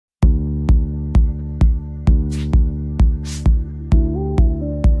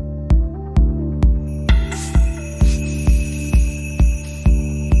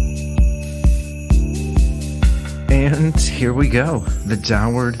here we go. The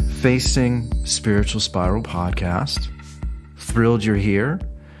Downward Facing Spiritual Spiral podcast. Thrilled you're here.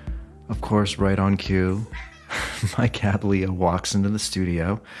 Of course, right on cue, my cat Leah walks into the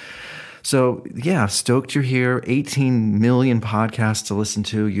studio. So yeah, stoked you're here. 18 million podcasts to listen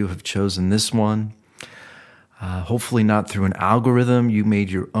to. You have chosen this one. Hopefully not through an algorithm. You made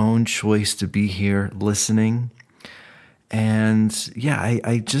your own choice to be here listening. And yeah,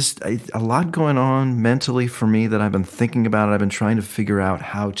 I a lot going on mentally for me that I've been thinking about. I've been trying to figure out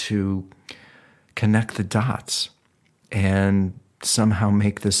how to connect the dots and somehow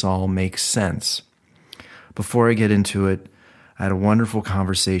make this all make sense. Before I get into it, I had a wonderful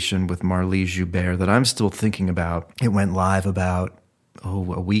conversation with Marlie Joubert that I'm still thinking about. It went live about, a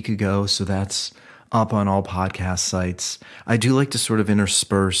week ago, so that's up on all podcast sites. I do like to sort of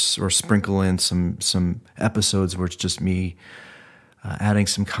intersperse or sprinkle in some episodes where it's just me adding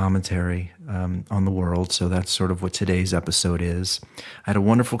some commentary on the world. So that's sort of what today's episode is. I had a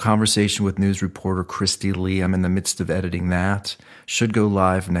wonderful conversation with news reporter Christy Lee. I'm in the midst of editing that. Should go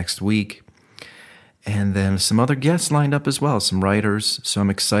live next week. And then some other guests lined up as well, some writers. So I'm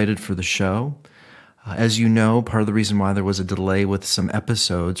excited for the show. As you know, part of the reason why there was a delay with some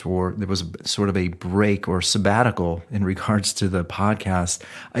episodes, or there was sort of a break or sabbatical in regards to the podcast,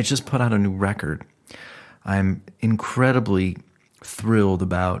 I just put out a new record. I'm incredibly thrilled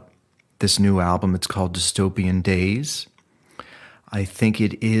about this new album. It's called Dystopian Days. I think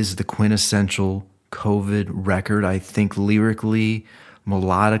it is the quintessential COVID record. I think lyrically,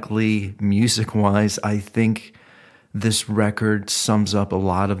 melodically, music-wise, I think this record sums up a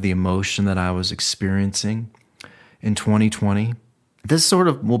lot of the emotion that I was experiencing in 2020. This sort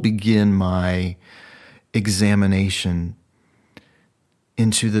of will begin my examination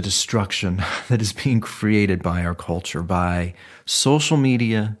into the destruction that is being created by our culture, by social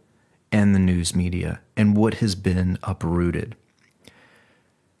media and the news media, and what has been uprooted.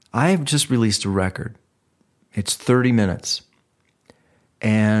 I have just released a record. It's 30 minutes.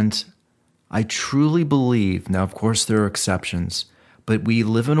 And I truly believe, now of course there are exceptions, but we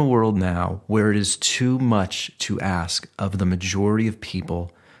live in a world now where it is too much to ask of the majority of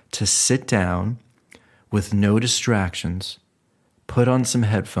people to sit down with no distractions, put on some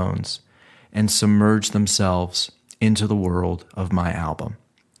headphones, and submerge themselves into the world of my album.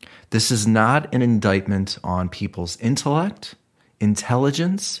 This is not an indictment on people's intellect,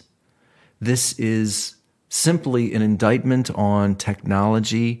 intelligence. This is simply an indictment on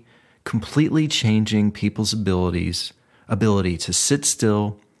technology completely changing people's ability to sit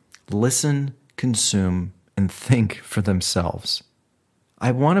still, listen, consume, and think for themselves. I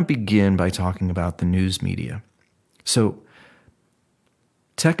want to begin by talking about the news media. So,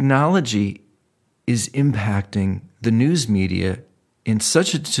 technology is impacting the news media in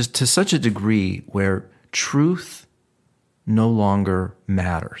to such a degree where truth no longer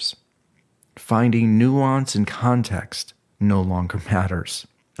matters. Finding nuance and context no longer matters.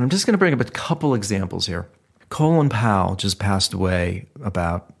 I'm just going to bring up a couple examples here. Colin Powell just passed away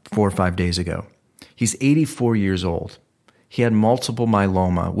about 4 or 5 days ago. He's 84 years old. He had multiple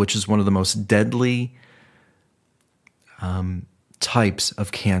myeloma, which is one of the most deadly types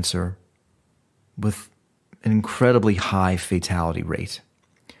of cancer with an incredibly high fatality rate.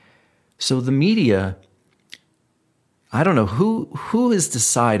 So the media, I don't know who has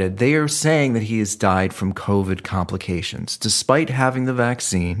decided. They are saying that he has died from COVID complications. Despite having the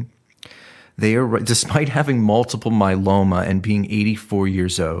vaccine, despite having multiple myeloma and being 84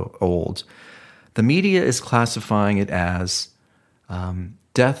 years old, the media is classifying it as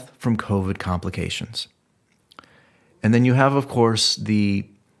death from COVID complications. And then you have, of course, the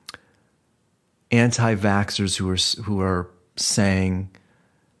anti-vaxxers who are saying,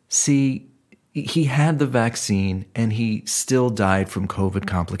 see, he had the vaccine and he still died from COVID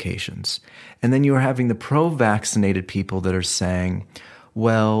complications. And then you're having the pro-vaccinated people that are saying,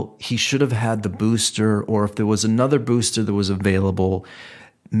 well, he should have had the booster, or if there was another booster that was available,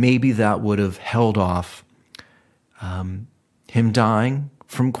 maybe that would have held off him dying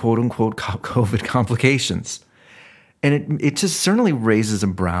from quote-unquote COVID complications. And it just certainly raises a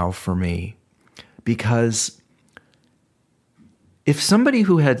brow for me, because if somebody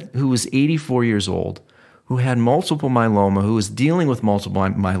who was 84 years old, who had multiple myeloma, who was dealing with multiple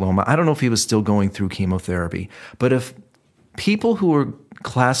myeloma, I don't know if he was still going through chemotherapy, but if people who are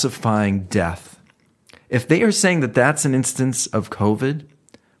classifying death, if they are saying that that's an instance of COVID,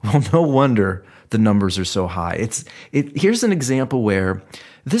 well, no wonder the numbers are so high. Here's an example where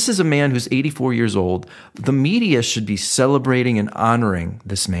this is a man who's 84 years old. The media should be celebrating and honoring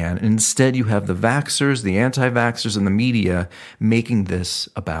this man. And instead, you have the vaxxers, the anti-vaxxers, and the media making this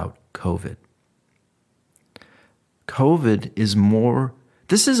about COVID. COVID is more,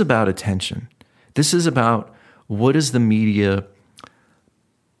 this is about attention. This is about what is the media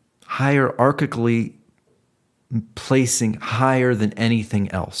hierarchically placing higher than anything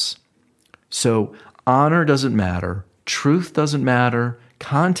else. So honor doesn't matter, truth doesn't matter,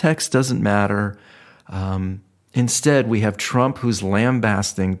 context doesn't matter. Instead, we have Trump who's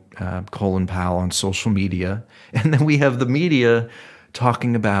lambasting Colin Powell on social media, and then we have the media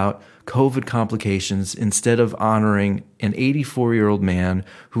talking about COVID complications instead of honoring an 84-year-old man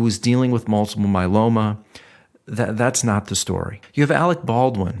who was dealing with multiple myeloma. That's not the story. You have Alec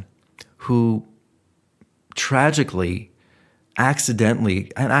Baldwin, who tragically,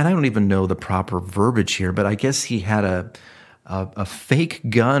 accidentally, and I don't even know the proper verbiage here, but I guess he had a fake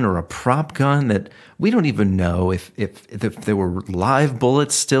gun or a prop gun that we don't even know if there were live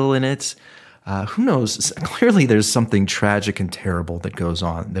bullets still in it. Who knows? Clearly, there's something tragic and terrible that goes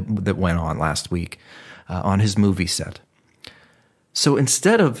on, that went on last week on his movie set. So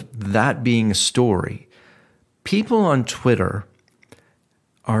instead of that being a story, people on Twitter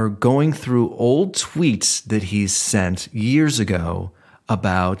are going through old tweets that he's sent years ago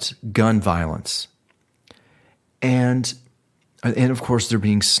about gun violence. And of course, they're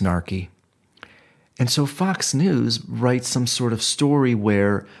being snarky. And so Fox News writes some sort of story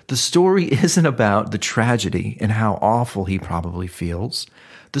where the story isn't about the tragedy and how awful he probably feels.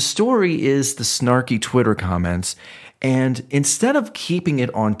 The story is the snarky Twitter comments. And instead of keeping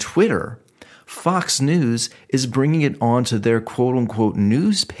it on Twitter, Fox News is bringing it onto their quote-unquote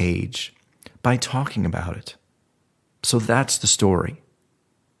news page by talking about it. So that's the story.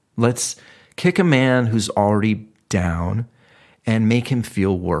 Let's kick a man who's already down and make him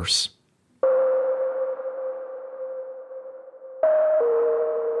feel worse.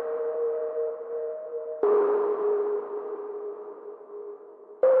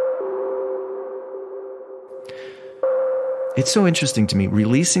 It's so interesting to me,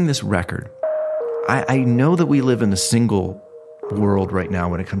 releasing this record. I know that we live in a single world right now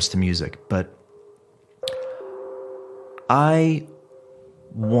when it comes to music, but I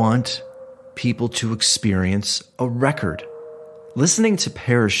want people to experience a record. Listening to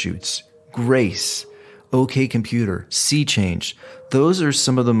Parachutes, Grace, OK Computer, Sea Change, those are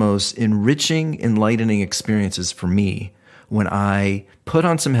some of the most enriching, enlightening experiences for me when I put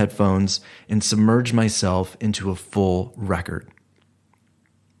on some headphones and submerge myself into a full record.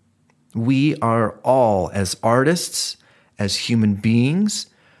 We are all, as artists, as human beings,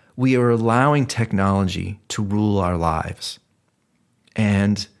 we are allowing technology to rule our lives.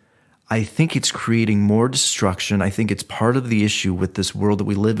 And I think it's creating more destruction. I think it's part of the issue with this world that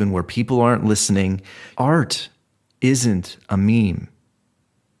we live in where people aren't listening. Art isn't a meme.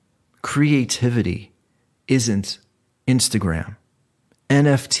 Creativity isn't Instagram.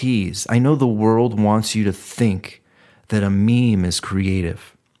 NFTs. I know the world wants you to think that a meme is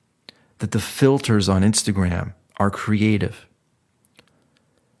creative, that the filters on Instagram are creative.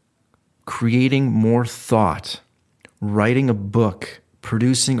 Creating more thought, writing a book,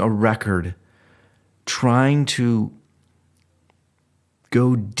 producing a record, trying to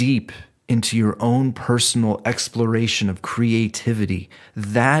go deep into your own personal exploration of creativity.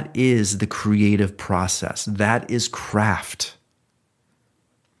 That is the creative process. That is craft.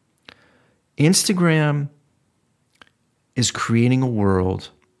 Instagram is creating a world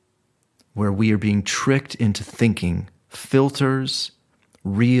where we are being tricked into thinking filters,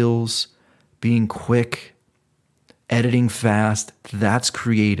 reels, being quick, editing fast, that's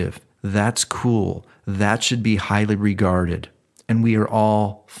creative, that's cool, that should be highly regarded, and we are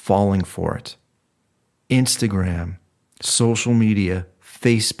all falling for it. Instagram, social media,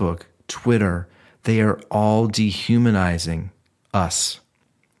 Facebook, Twitter, they are all dehumanizing us.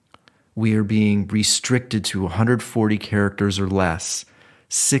 We are being restricted to 140 characters or less,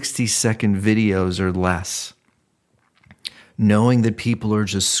 60-second videos or less. Knowing that people are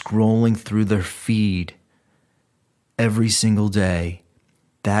just scrolling through their feed every single day,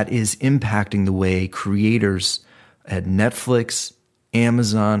 that is impacting the way creators at Netflix,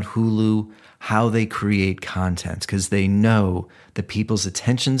 Amazon, Hulu, how they create content, because they know that people's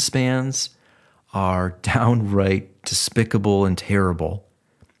attention spans are downright despicable and terrible.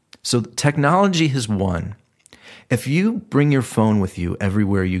 So technology has won. If you bring your phone with you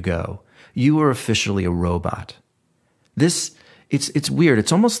everywhere you go, you are officially a robot. It's weird.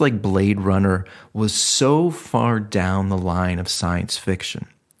 It's almost like Blade Runner was so far down the line of science fiction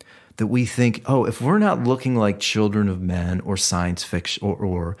that we think, oh, if we're not looking like Children of Men or science fiction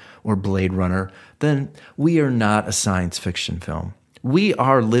or Blade Runner, then we are not a science fiction film. We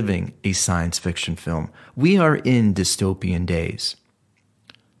are living a science fiction film. We are in dystopian days.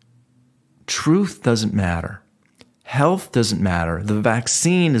 Truth doesn't matter. Health doesn't matter. The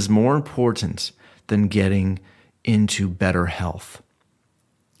vaccine is more important than getting into better health.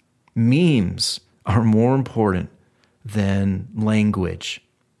 Memes are more important than language.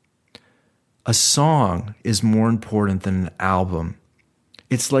 A song is more important than an album.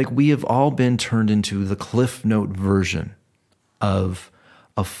 It's like we have all been turned into the Cliff Note version of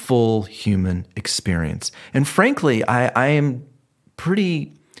a full human experience. And frankly, I am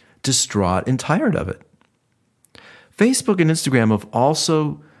pretty distraught and tired of it. Facebook and Instagram have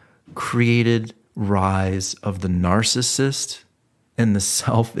also created rise of the narcissist and the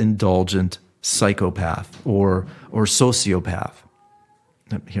self-indulgent psychopath or sociopath.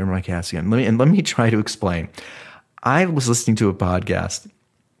 Here are my cats again. Let me try to explain. I was listening to a podcast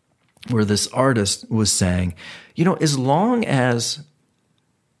where this artist was saying, as long as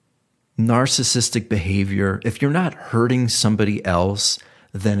narcissistic behavior, if you're not hurting somebody else,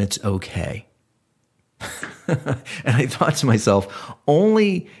 then it's okay. And I thought to myself,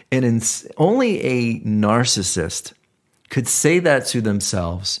 only a narcissist could say that to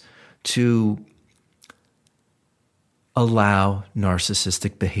themselves to allow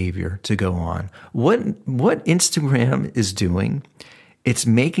narcissistic behavior to go on. What Instagram is doing, it's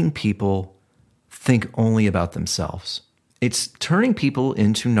making people think only about themselves. It's turning people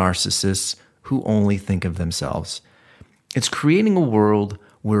into narcissists who only think of themselves. It's creating a world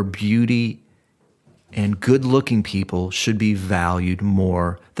where beauty and good-looking people should be valued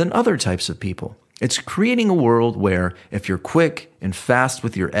more than other types of people. It's creating a world where if you're quick and fast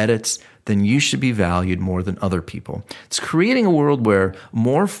with your edits, then you should be valued more than other people. It's creating a world where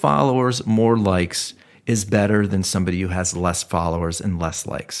more followers, more likes is better than somebody who has less followers and less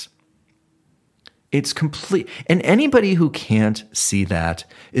likes. It's complete. And anybody who can't see that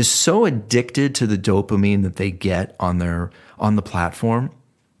is so addicted to the dopamine that they get on the platform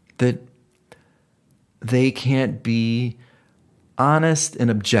that they can't be honest and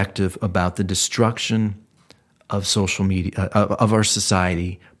objective about the destruction of social media, of our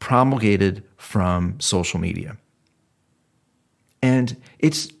society, promulgated from social media. And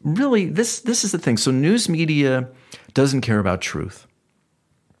it's really, this is the thing. So news media doesn't care about truth.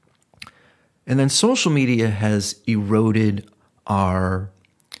 And then social media has eroded our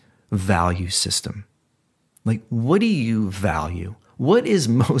value system. Like, what do you value? What is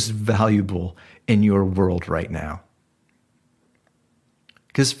most valuable in your world right now?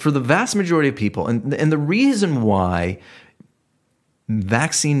 Because for the vast majority of people, and the reason why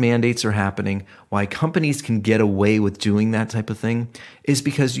vaccine mandates are happening, why companies can get away with doing that type of thing, is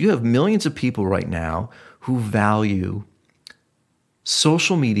because you have millions of people right now who value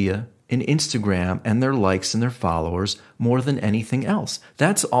social media and Instagram and their likes and their followers more than anything else.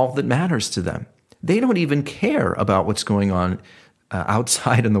 That's all that matters to them. They don't even care about what's going on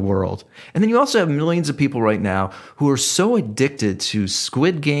outside in the world. And then you also have millions of people right now who are so addicted to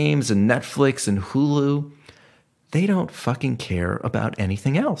Squid Games and Netflix and Hulu, they don't fucking care about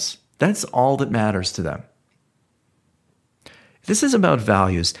anything else. That's all that matters to them. This is about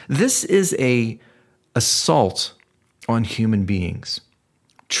values. This is an assault on human beings.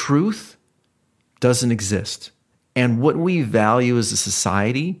 Truth doesn't exist. And what we value as a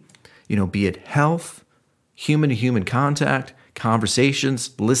society, be it health, human-to-human contact,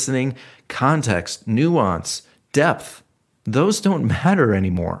 conversations, listening, context, nuance, depth, those don't matter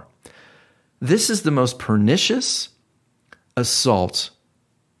anymore. This is the most pernicious assault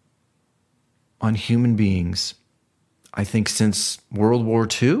on human beings, I think, since World War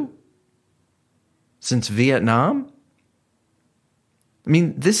II, since Vietnam. I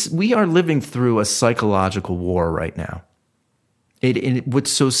mean, we are living through a psychological war right now.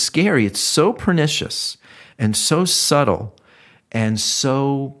 What's so scary, it's so pernicious and so subtle and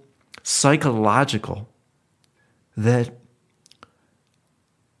so psychological that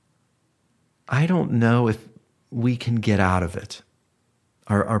I don't know if we can get out of it.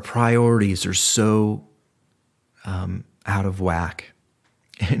 Our priorities are so out of whack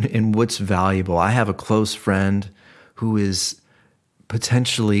in what's valuable. I have a close friend who is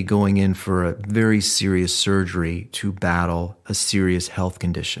potentially going in for a very serious surgery to battle a serious health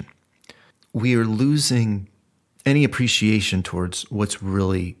condition. We are losing any appreciation towards what's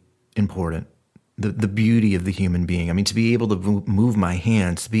really important, the beauty of the human being. I mean, to be able to move my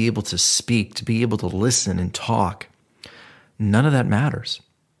hands, to be able to speak, to be able to listen and talk, none of that matters.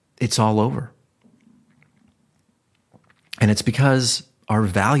 It's all over. And it's because our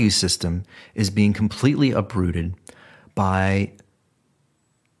value system is being completely uprooted by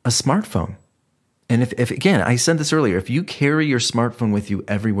a smartphone. And if again, I said this earlier, if you carry your smartphone with you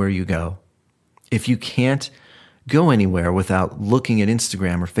everywhere you go, if you can't go anywhere without looking at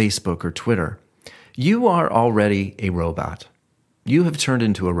Instagram or Facebook or Twitter, You are already a robot. You have turned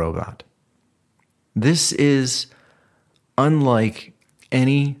into a robot. This is unlike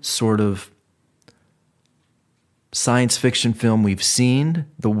any sort of science fiction film we've seen.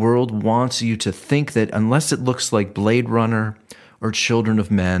 The world wants you to think that unless it looks like Blade Runner or Children of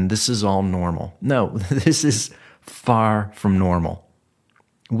Men, this is all normal. No, this is far from normal.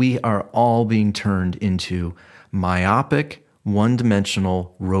 We are all being turned into myopic,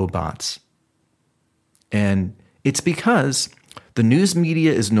 one-dimensional robots. And it's because the news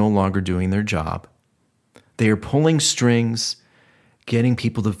media is no longer doing their job. They are pulling strings, getting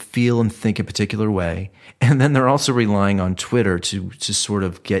people to feel and think a particular way. And then they're also relying on Twitter to sort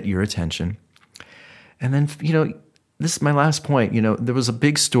of get your attention. And then, this is my last point. There was a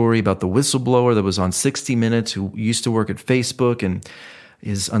big story about the whistleblower that was on 60 Minutes who used to work at Facebook and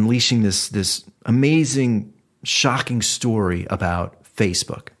is unleashing this amazing, shocking story about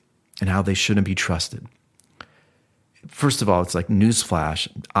Facebook and how they shouldn't be trusted. First of all, it's like newsflash,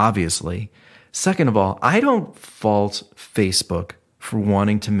 obviously. Second of all, I don't fault Facebook for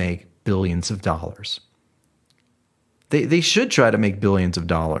wanting to make billions of dollars. They should try to make billions of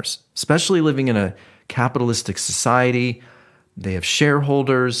dollars, especially living in a capitalistic society. They have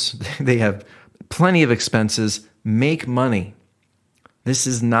shareholders. They have plenty of expenses. Make money. This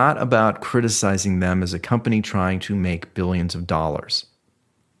is not about criticizing them as a company trying to make billions of dollars.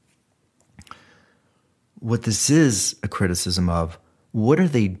 What this is a criticism of, what are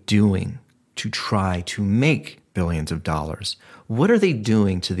they doing to try to make billions of dollars? What are they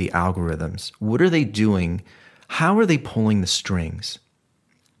doing to the algorithms? What are they doing? How are they pulling the strings?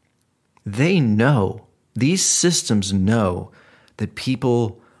 They know, these systems know that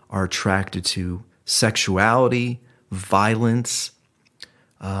people are attracted to sexuality, violence,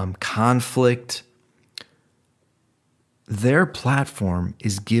 conflict. Their platform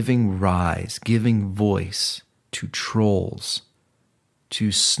is giving voice to trolls, to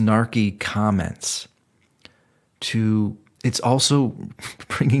snarky comments, it's also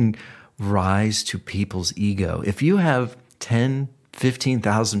bringing rise to people's ego. If you have 10,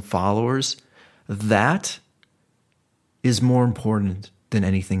 15,000 followers, that is more important than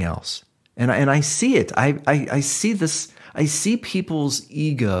anything else. And I see it. I see this. I see people's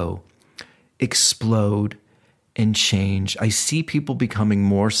ego explode and change. I see people becoming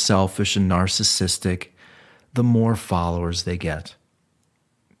more selfish and narcissistic the more followers they get.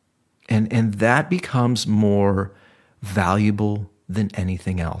 And that becomes more valuable than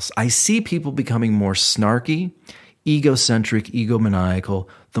anything else. I see people becoming more snarky, egocentric, egomaniacal,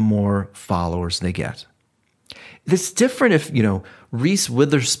 the more followers they get. It's different if, Reese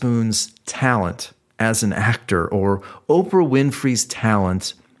Witherspoon's talent as an actor or Oprah Winfrey's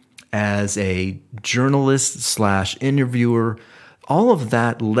talent as a journalist / interviewer, all of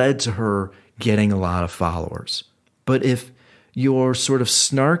that led to her getting a lot of followers. But if your sort of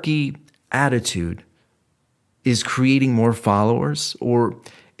snarky attitude is creating more followers, or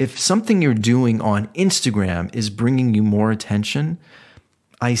if something you're doing on Instagram is bringing you more attention,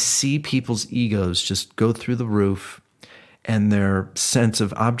 I see people's egos just go through the roof, and their sense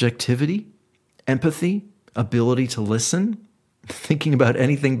of objectivity, empathy, ability to listen, thinking about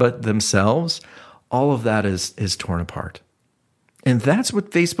anything but themselves, all of that is torn apart. And that's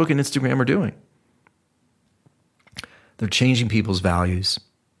what Facebook and Instagram are doing. They're changing people's values.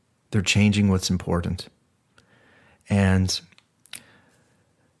 They're changing what's important. And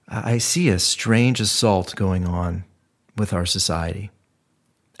I see a strange assault going on with our society.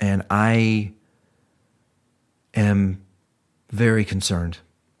 And I am very concerned.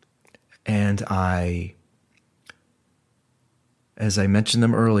 And as I mentioned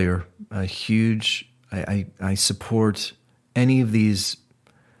them earlier, I support any of these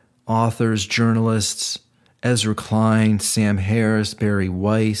authors, journalists, Ezra Klein, Sam Harris, Barry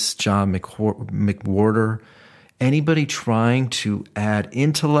Weiss, John McWhorter, anybody trying to add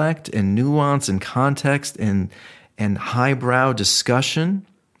intellect and nuance and context and highbrow discussion.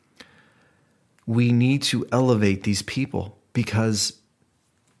 We need to elevate these people because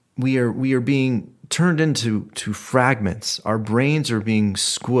we are being turned into fragments. Our brains are being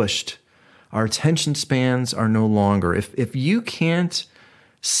squished. Our attention spans are no longer. If you can't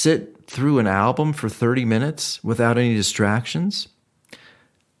sit through an album for 30 minutes without any distractions,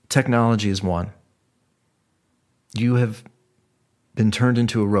 technology is one. You have been turned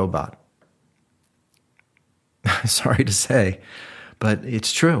into a robot. Sorry to say, but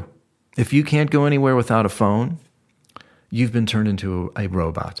it's true. If you can't go anywhere without a phone, you've been turned into a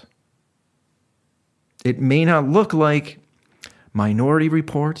robot. It may not look like Minority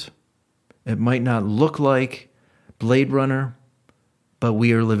Report. It might not look like Blade Runner, but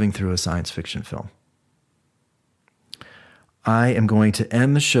we are living through a science fiction film. I am going to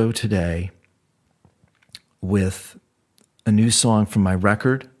end the show today with a new song from my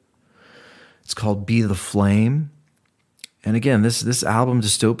record. It's called Be the Flame. And again, this album,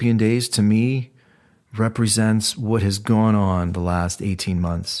 Dystopian Days, to me represents what has gone on the last 18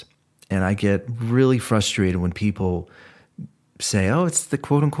 months. And I get really frustrated when people say, oh, it's the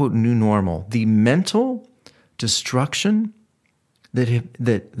quote-unquote new normal. The mental destruction that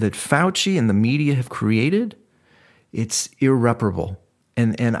Fauci and the media have created, it's irreparable.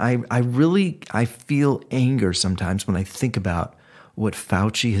 And I feel anger sometimes when I think about what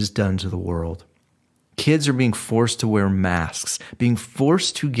Fauci has done to the world. Kids are being forced to wear masks, being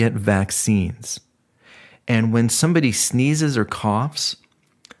forced to get vaccines. And when somebody sneezes or coughs,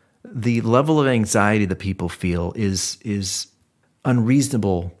 the level of anxiety that people feel is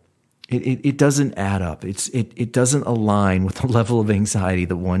unreasonable. It doesn't add up. It doesn't align with the level of anxiety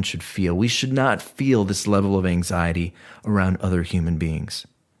that one should feel. We should not feel this level of anxiety around other human beings.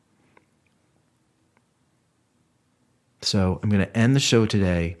 So I'm going to end the show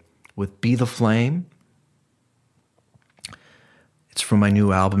today with Be the Flame. It's from my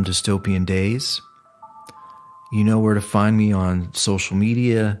new album, Dystopian Days. You know where to find me on social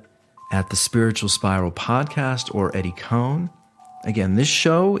media at the Spiritual Spiral Podcast or Eddie Cohn. Again, this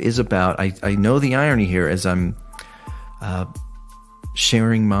show is about, I know the irony here as I'm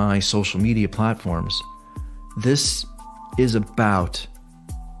sharing my social media platforms. This is about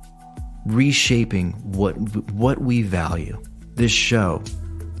reshaping what we value. This show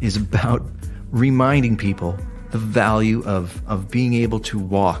is about reminding people the value of being able to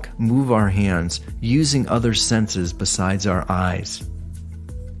walk, move our hands, using other senses besides our eyes.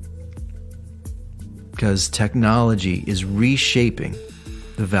 Because technology is reshaping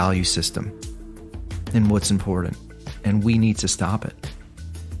the value system and what's important, and we need to stop it.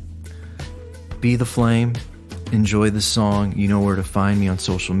 Be the Flame. Enjoy the song. You know where to find me on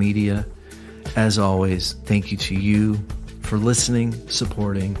social media. As always, thank you to you for listening,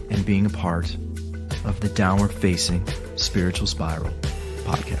 supporting, and being a part of the Downward Facing Spiritual Spiral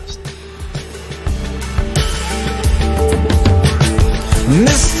podcast.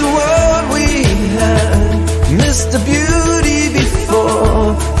 Missed the world we had, missed the beauty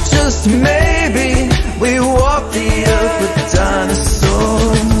before. Just maybe we walked the earth with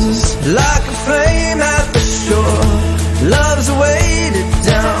dinosaurs. Like a flame at the shore, love's weighted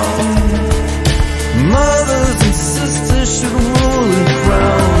down. Mothers and sisters should rule and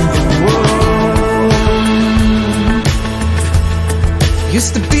crown the world.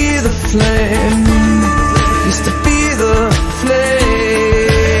 Used to be the flame, used to be the flame.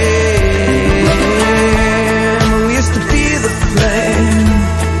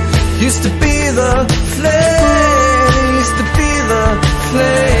 Used to be the flame, used to be the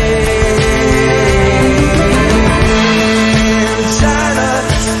flame. China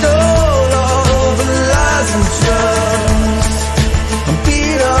stole all the lies and trust, and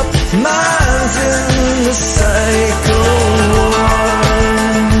beat up minds in the cycle one.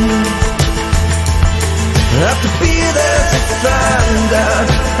 Have to be there to find out,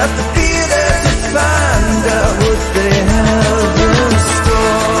 have to be there to find out what they have in store.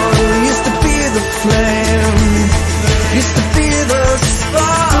 Flame used to be the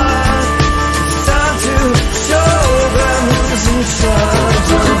spark. It's time to show them who's in charge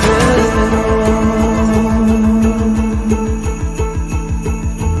of it all.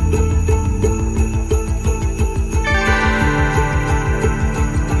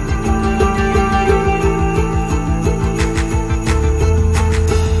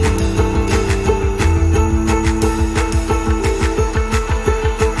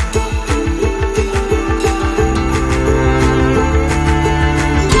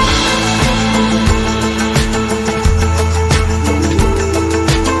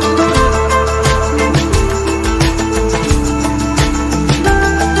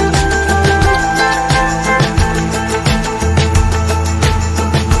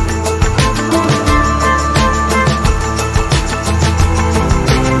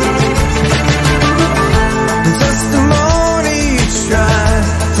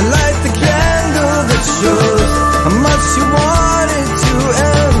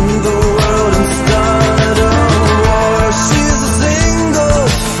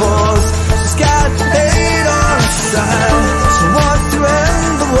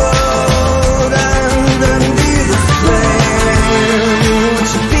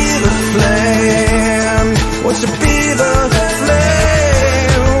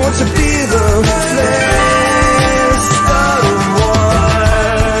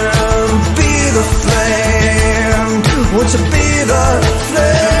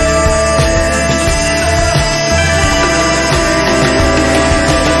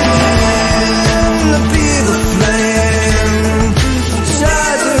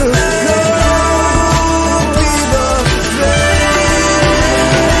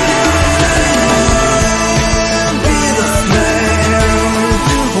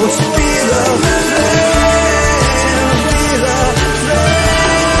 most